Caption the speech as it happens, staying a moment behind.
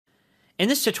In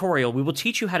this tutorial, we will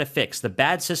teach you how to fix the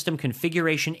bad system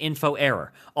configuration info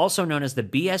error, also known as the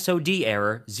BSOD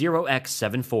error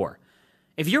 0x74.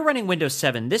 If you're running Windows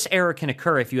 7, this error can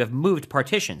occur if you have moved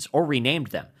partitions or renamed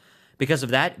them. Because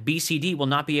of that, BCD will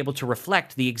not be able to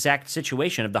reflect the exact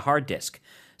situation of the hard disk.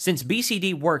 Since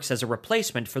BCD works as a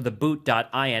replacement for the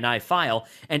boot.ini file,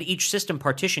 and each system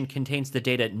partition contains the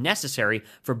data necessary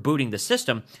for booting the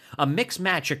system, a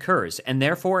mix-match occurs, and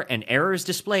therefore an error is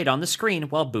displayed on the screen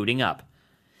while booting up.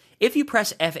 If you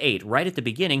press F8 right at the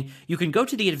beginning, you can go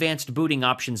to the Advanced Booting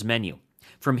Options menu.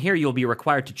 From here, you'll be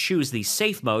required to choose the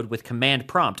Safe Mode with Command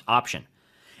Prompt option.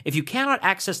 If you cannot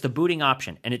access the booting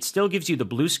option and it still gives you the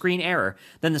blue screen error,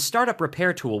 then the Startup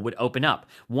Repair tool would open up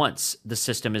once the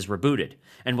system is rebooted,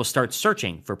 and will start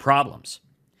searching for problems.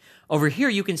 Over here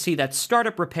you can see that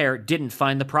Startup Repair didn't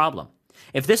find the problem.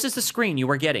 If this is the screen you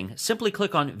are getting, simply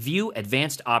click on View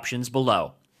Advanced Options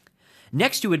below.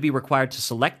 Next, you would be required to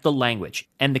select the language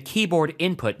and the keyboard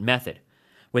input method.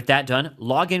 With that done,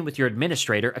 log in with your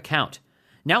administrator account.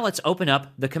 Now let's open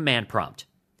up the command prompt.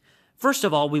 First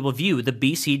of all, we will view the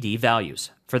BCD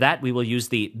values. For that, we will use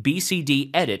the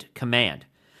BCD edit command.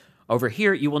 Over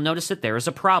here, you will notice that there is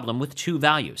a problem with two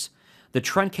values, the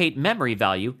truncate memory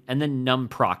value and the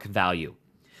numproc value.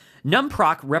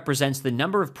 Numproc represents the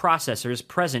number of processors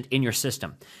present in your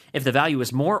system. If the value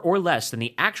is more or less than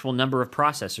the actual number of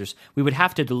processors, we would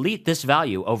have to delete this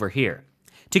value over here.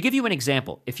 To give you an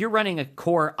example, if you're running a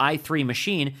Core i3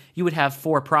 machine, you would have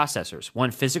 4 processors, 1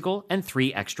 physical and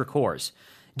 3 extra cores.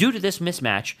 Due to this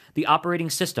mismatch, the operating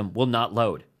system will not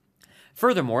load.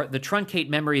 Furthermore, the truncate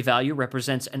memory value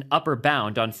represents an upper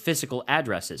bound on physical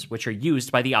addresses, which are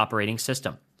used by the operating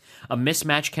system. A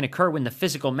mismatch can occur when the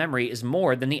physical memory is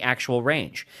more than the actual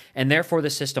range, and therefore the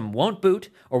system won't boot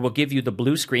or will give you the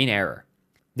blue screen error.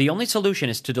 The only solution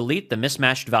is to delete the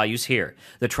mismatched values here,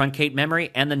 the truncate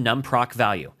memory and the numproc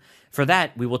value. For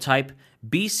that, we will type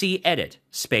bcedit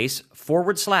space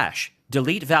 /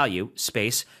 delete value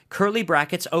space curly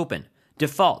brackets open,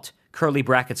 default, curly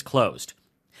brackets closed.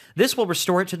 This will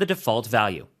restore it to the default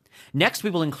value. Next, we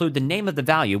will include the name of the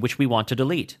value which we want to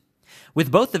delete.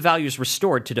 With both the values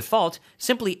restored to default,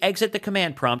 simply exit the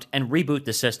command prompt and reboot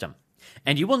the system.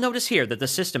 And you will notice here that the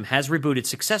system has rebooted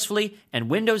successfully and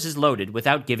Windows is loaded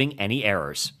without giving any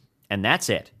errors. And that's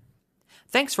it.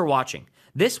 Thanks for watching.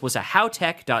 This was a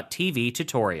HOWTECH.tv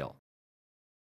tutorial.